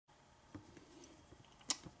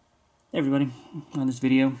Hey everybody, on this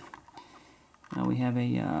video we have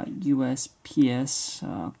a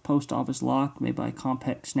USPS post office lock made by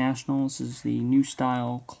Compex National. This is the new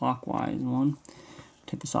style clockwise one.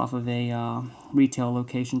 Took this off of a retail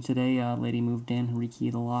location today. A lady moved in,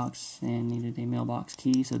 rekeyed the locks, and needed a mailbox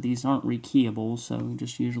key. So these aren't rekeyable, so you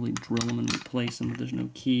just usually drill them and replace them if there's no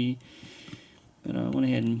key. But I went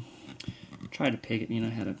ahead and tried to pick it,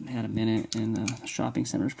 had a minute, and the shopping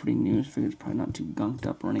center is pretty new, so I figured it's probably not too gunked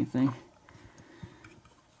up or anything.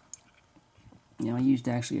 I used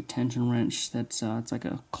actually a tension wrench that's it's like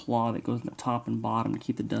a claw that goes in the top and bottom to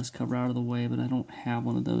keep the dust cover out of the way, but I don't have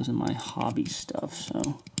one of those in my hobby stuff, so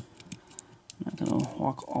I'm not going to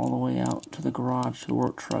walk all the way out to the garage to the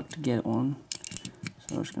work truck to get one.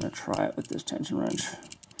 So I'm just going to try it with this tension wrench.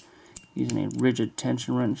 Using a rigid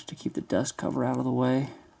tension wrench to keep the dust cover out of the way.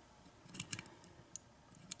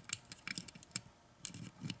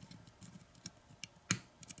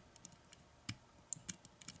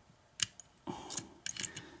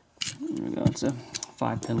 There we go, it's a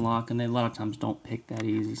 5-pin lock, and they a lot of times don't pick that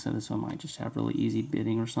easy, so this one might just have really easy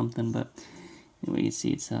bitting or something, but anyway, you can see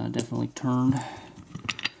it's definitely turned.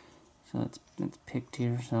 So it's picked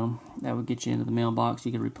here, so that would get you into the mailbox.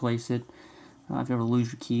 You could replace it. If you ever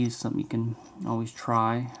lose your keys, something you can always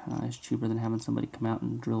try. It's cheaper than having somebody come out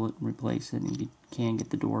and drill it and replace it, and if you can get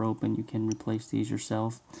the door open, you can replace these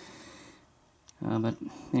yourself. But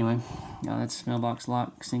anyway, that's mailbox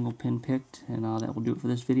lock, single pin picked, and that will do it for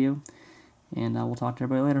this video. And we'll talk to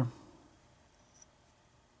everybody later.